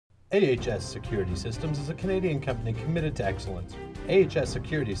AHS Security Systems is a Canadian company committed to excellence. AHS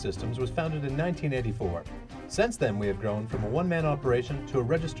Security Systems was founded in 1984. Since then, we have grown from a one-man operation to a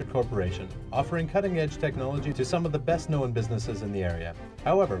registered corporation, offering cutting-edge technology to some of the best-known businesses in the area.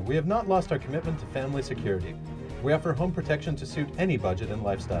 However, we have not lost our commitment to family security. We offer home protection to suit any budget and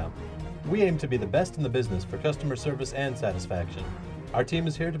lifestyle. We aim to be the best in the business for customer service and satisfaction. Our team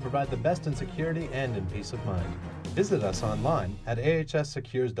is here to provide the best in security and in peace of mind. Visit us online at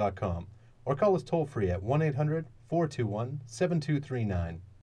ahssecures.com or call us toll-free at 1-800-421-7239.